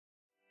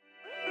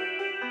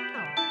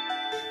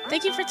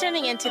Thank you for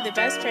tuning in to the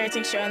best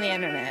parenting show on the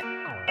internet,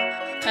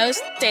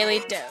 Post Daily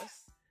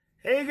Dose.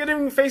 Hey, good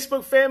evening,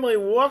 Facebook family.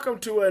 Welcome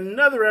to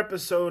another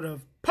episode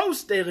of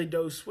Post Daily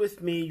Dose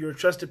with me, your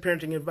trusted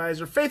parenting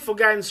advisor, faithful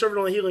guide and servant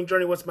on the healing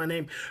journey. What's my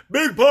name?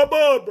 Big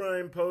Papa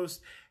Brian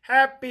Post.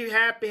 Happy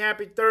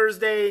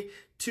Thursday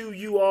to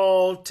you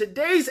all.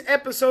 Today's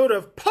episode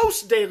of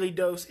Post Daily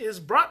Dose is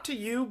brought to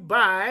you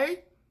by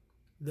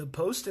the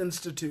Post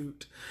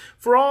Institute.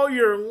 For all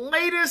your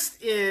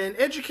latest in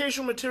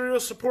educational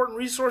materials, support, and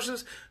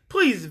resources,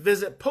 please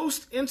visit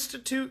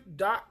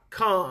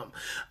postinstitute.com.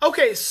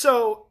 Okay,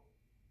 so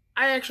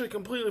I actually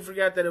completely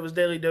forgot that it was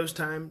Daily Dose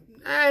time.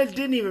 I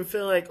didn't even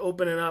feel like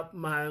opening up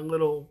my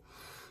little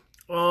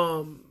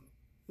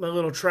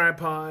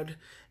tripod.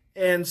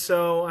 And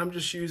so I'm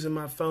just using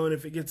my phone.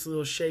 If it gets a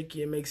little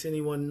shaky, it makes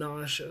anyone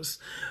nauseous.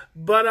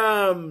 But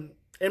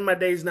and my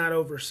day's not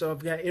over, so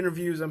I've got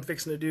interviews I'm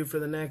fixing to do for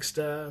the next.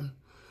 I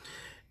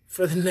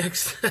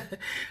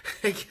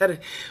got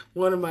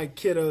one of my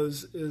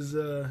kiddos is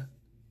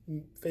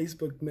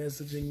Facebook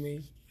messaging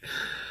me.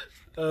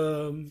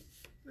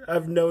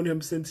 I've known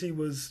him since he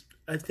was,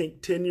 I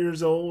think, 10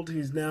 years old.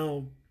 He's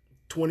now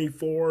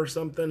 24 or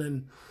something,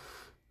 and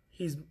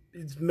he's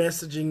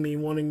messaging me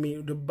wanting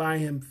me to buy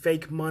him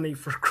fake money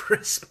for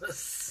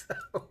Christmas.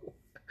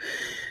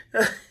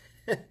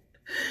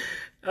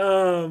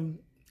 So,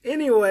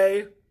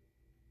 anyway,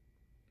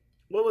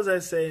 what was I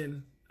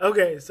saying?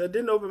 Okay, so I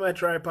didn't open my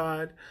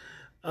tripod.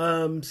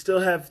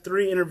 Still have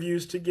 3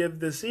 interviews to give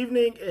this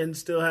evening and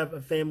still have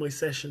a family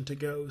session to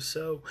go.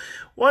 So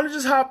want to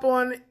just hop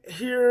on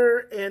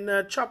here and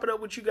chop it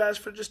up with you guys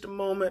for just a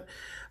moment.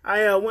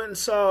 I went and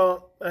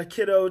saw a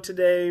kiddo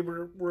today.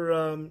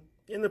 We're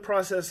in the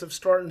process of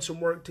starting some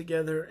work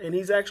together, and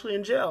he's actually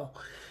in jail.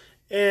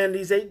 And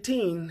he's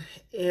 18,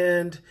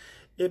 and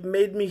it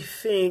made me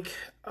think,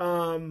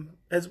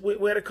 as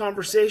we had a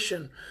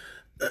conversation,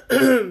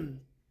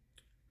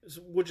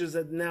 which is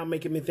now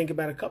making me think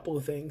about a couple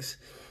of things.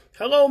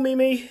 Hello,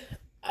 Mimi.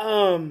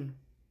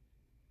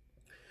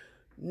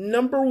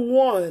 Number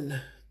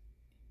one,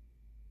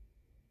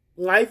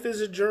 life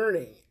is a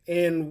journey,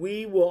 and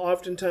we will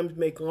oftentimes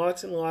make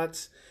lots and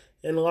lots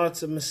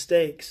of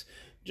mistakes.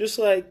 Just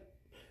like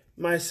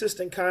my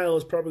assistant Kyle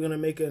is probably going to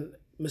make a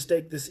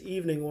mistake this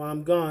evening while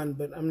I'm gone,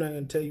 but I'm not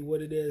going to tell you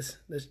what it is.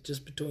 That's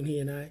just between he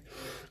and I.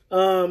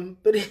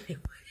 But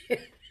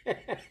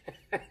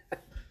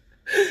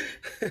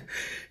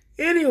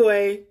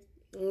anyway,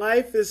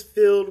 life is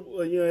filled,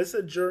 it's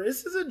a journey.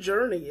 This is a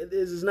journey.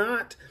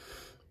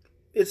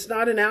 It's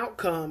not an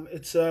outcome.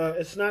 It's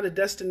not a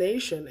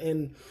destination.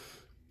 And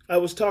I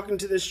was talking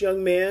to this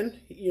young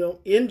man,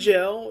 in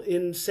jail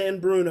in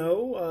San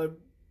Bruno,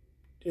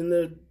 in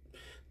the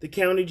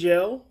county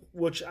jail,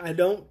 which I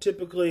don't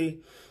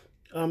typically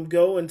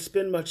go and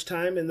spend much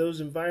time in those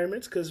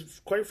environments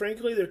because, quite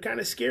frankly, they're kind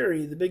of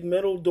scary. The big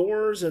metal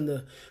doors and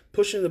the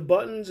pushing the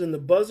buttons and the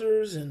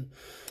buzzers, and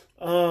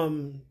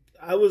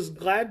I was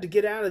glad to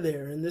get out of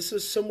there. And this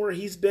is somewhere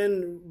he's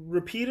been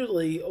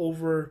repeatedly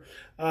over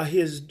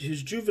his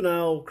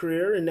juvenile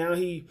career, and now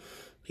he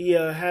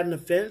had an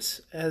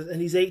offense,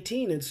 and he's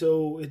 18, and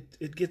so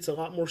it gets a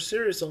lot more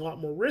serious, a lot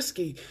more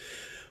risky.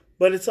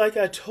 But it's like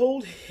I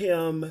told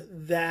him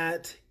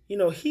that,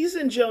 he's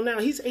in jail now.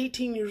 He's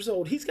 18 years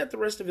old. He's got the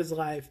rest of his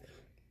life.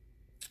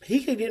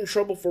 He could get in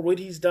trouble for what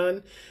he's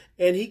done,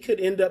 and he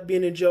could end up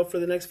being in jail for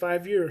the next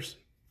 5 years.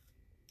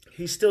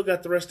 He's still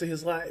got the rest of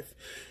his life.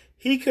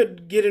 He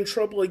could get in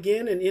trouble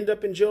again and end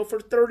up in jail for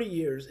 30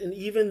 years. And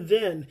even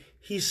then,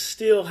 he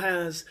still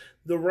has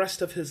the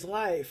rest of his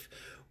life.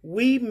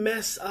 We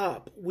mess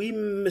up. We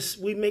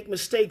make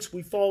mistakes.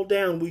 We fall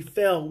down. We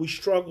fail. We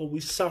struggle.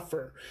 We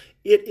suffer.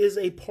 It is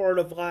a part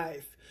of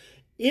life.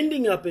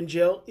 Ending up in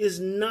jail is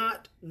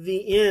not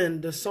the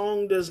end. The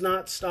song does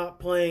not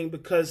stop playing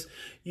because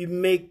you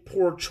make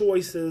poor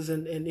choices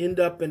and end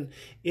up in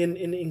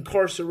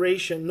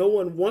incarceration. No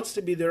one wants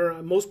to be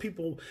there. Most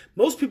people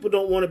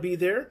don't want to be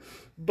there.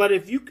 But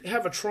if you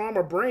have a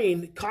trauma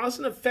brain, cause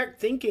and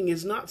effect thinking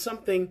is not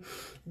something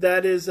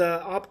that is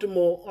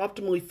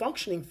optimally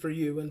functioning for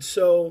you. And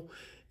so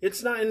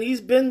it's not. And he's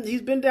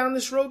been down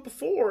this road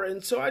before.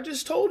 And so I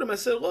just told him, I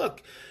said,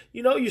 look,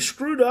 you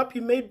screwed up.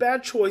 You made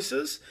bad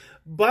choices.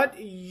 But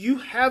you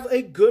have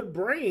a good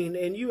brain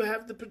and you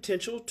have the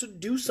potential to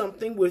do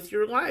something with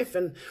your life.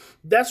 And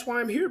that's why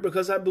I'm here,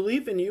 because I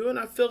believe in you and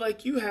I feel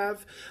like you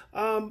have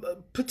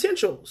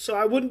potential. So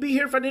I wouldn't be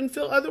here if I didn't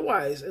feel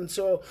otherwise. And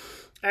so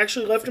I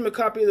actually left him a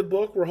copy of the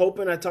book. We're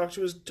hoping, I talked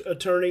to his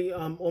attorney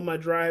on my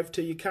drive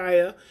to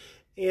Ukiah.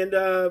 And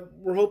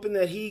we're hoping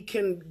that he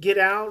can get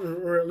out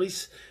or at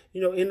least,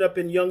 end up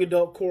in young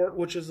adult court,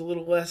 which is a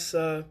little less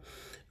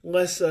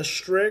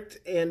strict,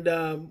 and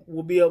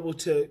we'll be able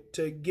to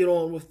get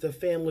on with the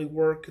family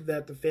work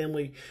that the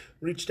family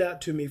reached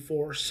out to me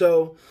for.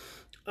 So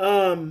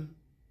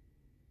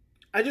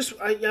I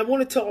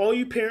want to tell all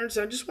you parents,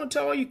 I just want to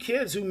tell all you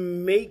kids who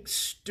make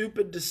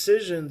stupid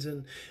decisions,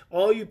 and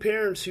all you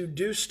parents who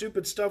do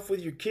stupid stuff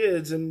with your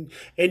kids, and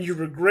you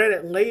regret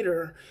it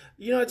later.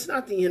 It's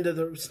not the end of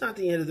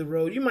the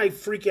road. You might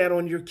freak out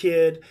on your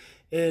kid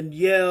and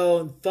yell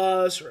and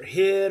fuss or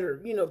hit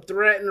or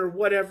threaten or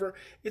whatever.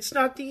 It's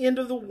not the end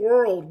of the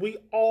world. We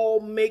all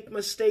make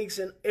mistakes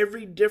in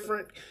every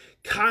different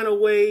kind of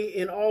way,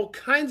 in all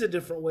kinds of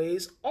different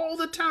ways, all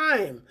the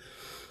time.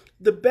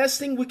 The best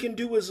thing we can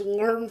do is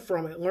learn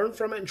from it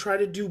and try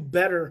to do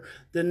better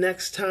the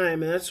next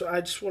time. And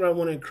that's what I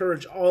want to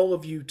encourage all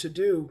of you to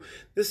do.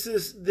 This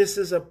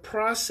is a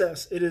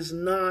process. It is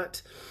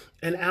not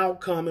an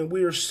outcome, and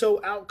we are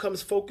so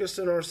outcomes focused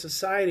in our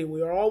society.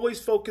 We are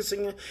always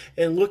focusing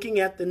and looking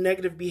at the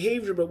negative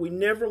behavior, but we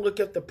never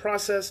look at the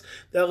process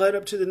that led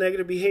up to the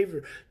negative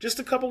behavior. Just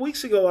a couple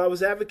weeks ago, I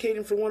was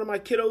advocating for one of my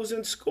kiddos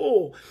in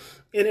school,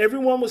 and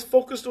everyone was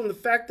focused on the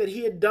fact that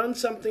he had done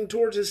something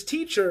towards his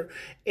teacher,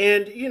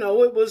 and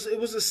it was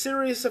a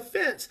serious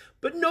offense,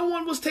 but no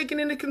one was taking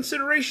into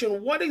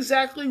consideration what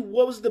exactly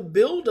was the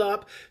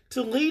buildup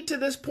to lead to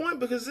this point,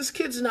 because this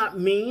kid's not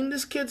mean,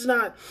 this kid's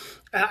not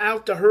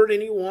out to hurt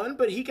anyone,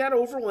 but he got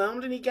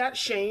overwhelmed and he got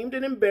shamed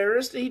and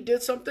embarrassed, and he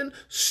did something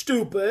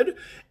stupid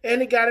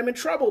and it got him in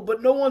trouble.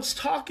 But no one's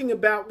talking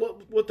about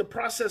what the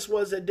process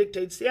was that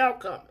dictates the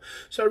outcome.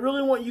 So I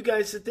really want you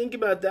guys to think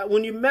about that.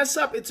 When you mess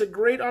up, it's a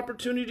great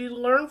opportunity to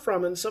learn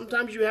from, and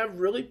sometimes you have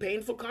really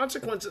painful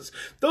consequences.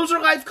 Those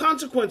are life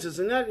consequences,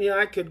 and that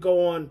I could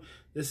go on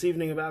this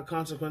evening about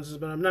consequences,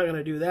 but I'm not going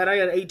to do that. I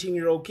got an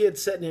 18-year-old kid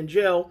sitting in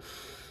jail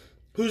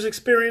who's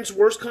experienced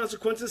worse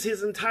consequences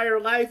his entire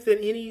life than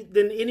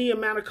any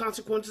amount of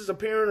consequences a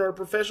parent or a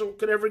professional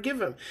could ever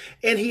give him.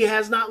 And he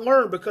has not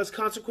learned, because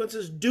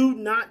consequences do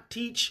not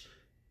teach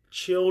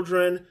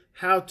children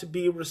how to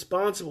be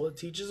responsible. It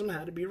teaches them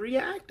how to be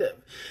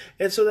reactive.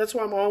 And so that's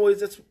why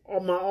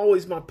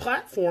always my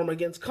platform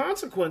against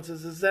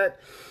consequences is that,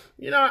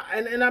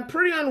 and I'm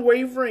pretty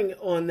unwavering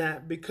on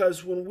that,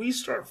 because when we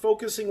start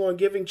focusing on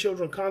giving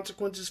children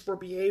consequences for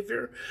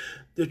behavior,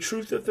 the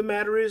truth of the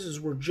matter is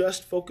we're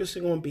just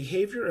focusing on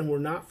behavior, and we're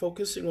not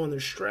focusing on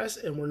their stress,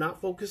 and we're not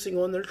focusing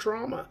on their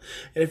trauma.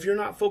 And if you're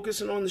not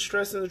focusing on the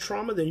stress and the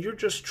trauma, then you're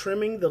just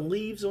trimming the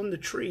leaves on the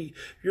tree.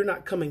 You're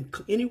not coming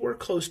anywhere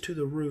close to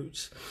the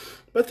roots.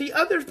 But the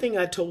other thing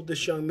I told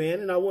this young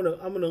man, and I'm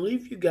going to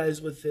leave you guys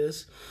with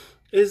this,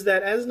 is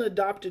that as an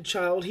adopted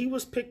child, he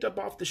was picked up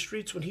off the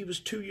streets when he was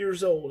 2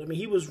 years old. I mean,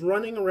 he was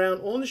running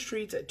around on the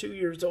streets at 2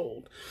 years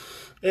old,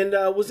 and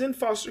was in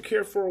foster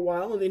care for a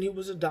while, and then he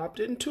was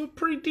adopted into a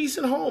pretty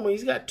decent home. And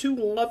he's got two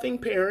loving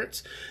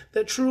parents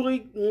that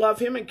truly love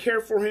him and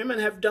care for him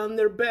and have done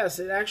their best.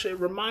 It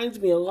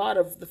reminds me a lot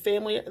of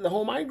the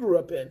home I grew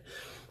up in.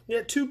 You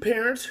have two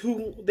parents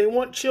who they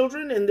want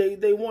children, and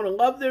they want to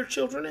love their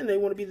children, and they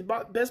want to be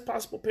the best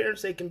possible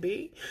parents they can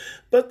be.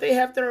 But they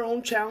have their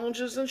own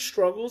challenges and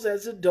struggles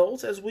as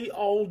adults, as we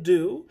all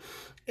do.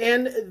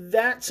 And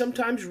that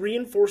sometimes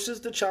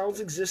reinforces the child's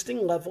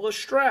existing level of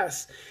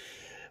stress.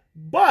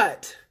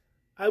 But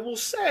I will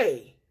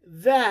say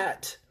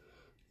that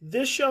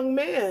this young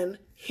man,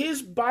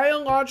 his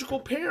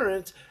biological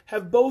parents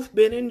have both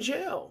been in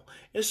jail.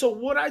 And so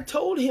what I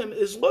told him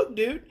is, look,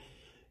 dude,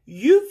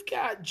 you've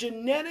got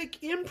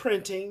genetic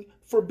imprinting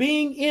for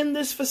being in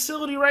this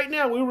facility right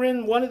now. We were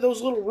in one of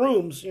those little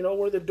rooms,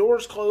 where the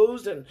door's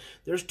closed and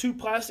there's two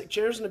plastic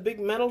chairs and a big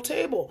metal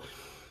table.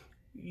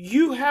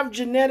 You have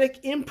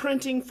genetic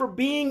imprinting for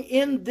being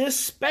in this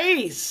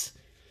space.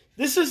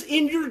 This is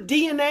in your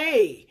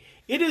DNA.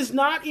 It is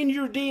not in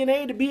your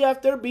DNA to be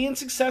out there being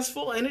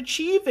successful and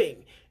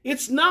achieving.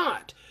 It's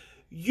not.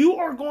 You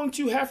are going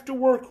to have to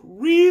work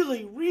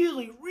really,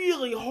 really,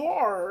 really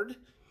hard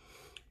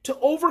to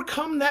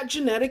overcome that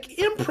genetic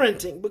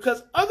imprinting,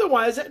 because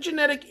otherwise that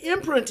genetic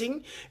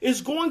imprinting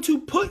is going to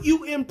put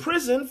you in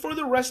prison for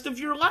the rest of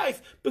your life,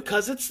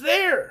 because it's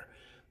there.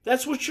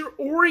 That's what you're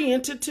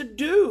oriented to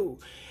do.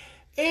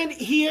 And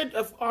he had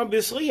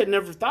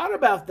never thought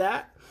about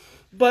that,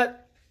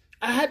 but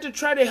I had to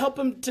try to help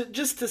him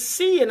to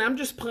see, and I'm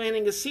just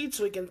planting a seed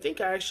so he can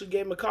think. I actually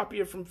gave him a copy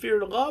of From Fear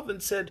to Love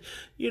and said,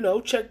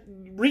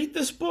 read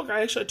this book.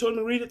 I told him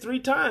to read it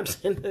 3 times,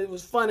 and it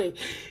was funny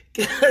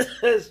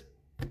because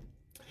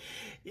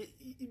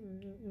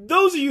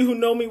those of you who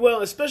know me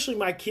well, especially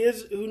my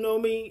kids who know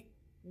me,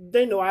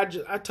 they know I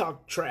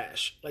talk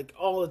trash like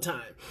all the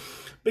time,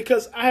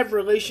 because I have a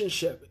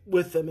relationship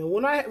with them. And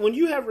when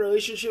you have a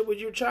relationship with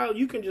your child,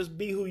 you can just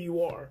be who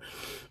you are.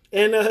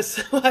 And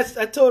so I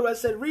told him, I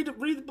said, read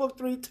the book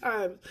 3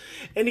 times.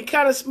 And he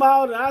kind of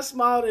smiled, and I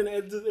smiled.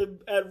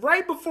 And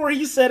right before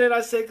he said it,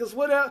 I said, because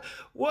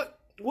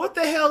what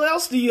the hell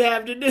else do you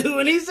have to do?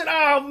 And he said,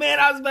 oh, man,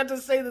 I was about to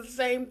say the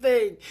same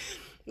thing.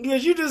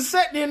 Because you just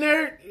sitting in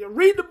there,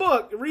 read the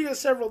book, read it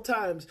several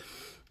times.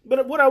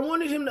 But what I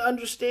wanted him to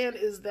understand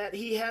is that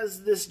he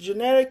has this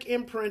genetic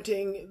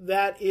imprinting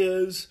that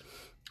is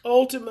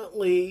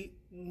ultimately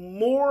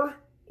more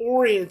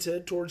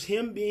oriented towards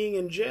him being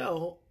in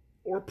jail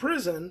or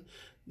prison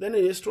than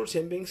it is towards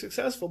him being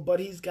successful. But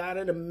he's got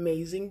an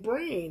amazing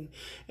brain,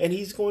 and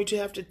he's going to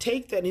have to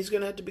take that, and he's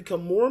going to have to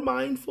become more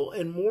mindful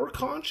and more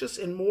conscious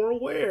and more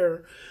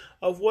aware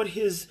of what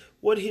his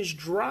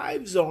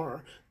drives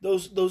are,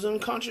 those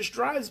unconscious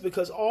drives,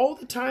 because all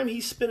the time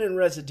he's spent in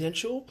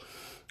residential,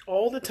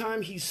 all the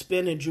time he's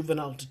spent in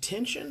juvenile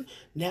detention,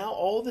 now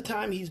all the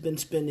time he's been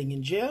spending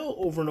in jail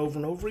over and over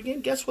and over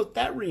again, guess what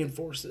that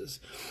reinforces?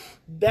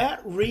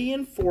 That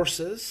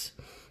reinforces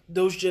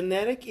those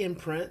genetic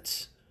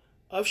imprints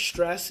of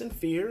stress and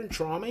fear and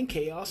trauma and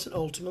chaos, and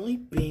ultimately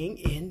being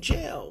in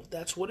jail.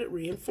 That's what it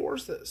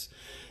reinforces.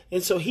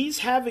 And so he's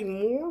having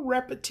more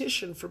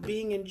repetition for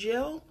being in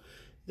jail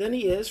than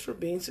he is for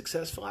being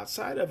successful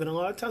outside of it. And a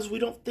lot of times we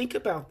don't think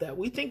about that.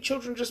 We think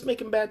children are just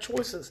making bad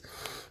choices.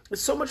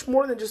 It's so much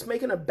more than just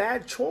making a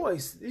bad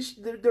choice.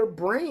 Their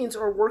brains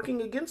are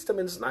working against them.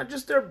 And it's not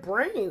just their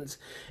brains.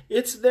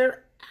 It's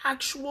their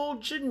actual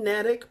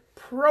genetic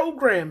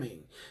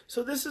programming.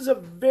 So this is a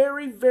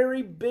very,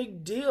 very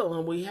big deal.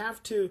 And we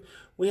have to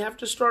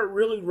start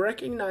really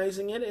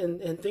recognizing it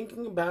and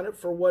thinking about it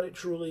for what it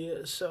truly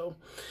is. So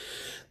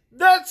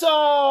that's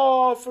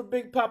all for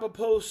Big Papa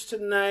Post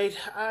tonight.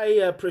 I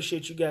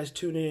appreciate you guys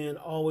tuning in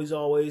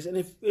always. And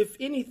if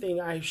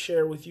anything I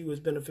share with you is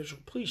beneficial,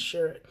 please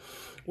share it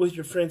with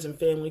your friends and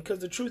family, because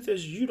the truth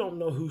is you don't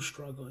know who's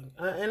struggling.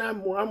 And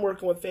I'm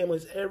working with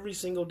families every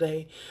single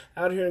day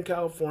out here in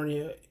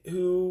California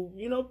who,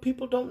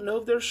 people don't know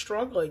they're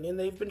struggling, and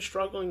they've been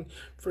struggling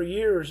for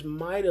years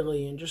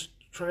mightily and just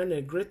trying to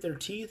grit their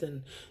teeth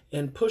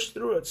and push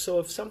through it. So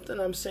if something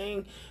I'm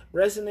saying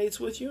resonates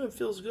with you and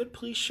feels good,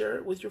 please share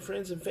it with your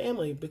friends and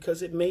family,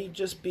 because it may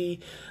just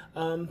be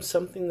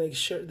something they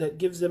share that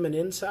gives them an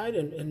insight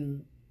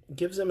and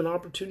gives them an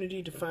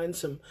opportunity to find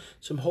some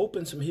hope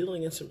and some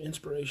healing and some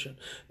inspiration.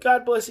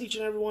 God bless each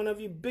and every one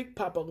of you. Big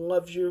Papa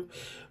loves you.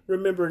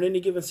 Remember, in any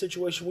given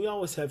situation, we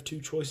always have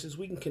two choices.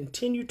 We can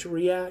continue to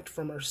react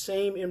from our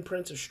same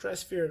imprints of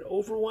stress, fear, and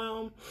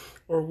overwhelm,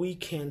 or we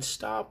can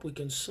stop, we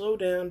can slow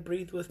down,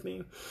 breathe with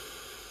me,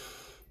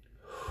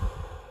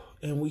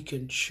 and we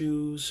can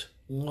choose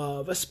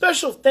love. A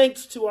special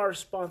thanks to our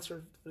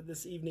sponsor for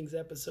this evening's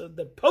episode,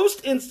 the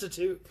Post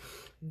Institute.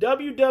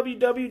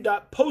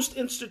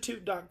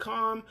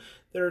 www.postinstitute.com.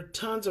 There are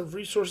tons of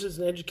resources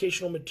and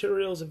educational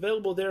materials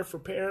available there for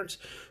parents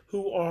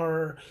who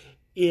are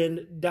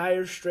in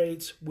dire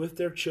straits with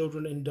their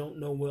children and don't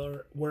know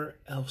where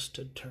else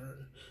to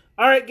turn.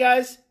 All right,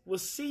 guys, we'll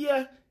see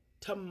you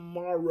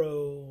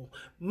tomorrow.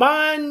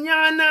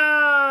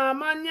 Mañana.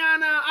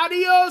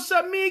 Adios,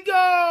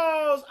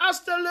 amigos.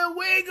 Hasta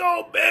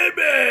luego,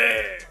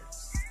 baby.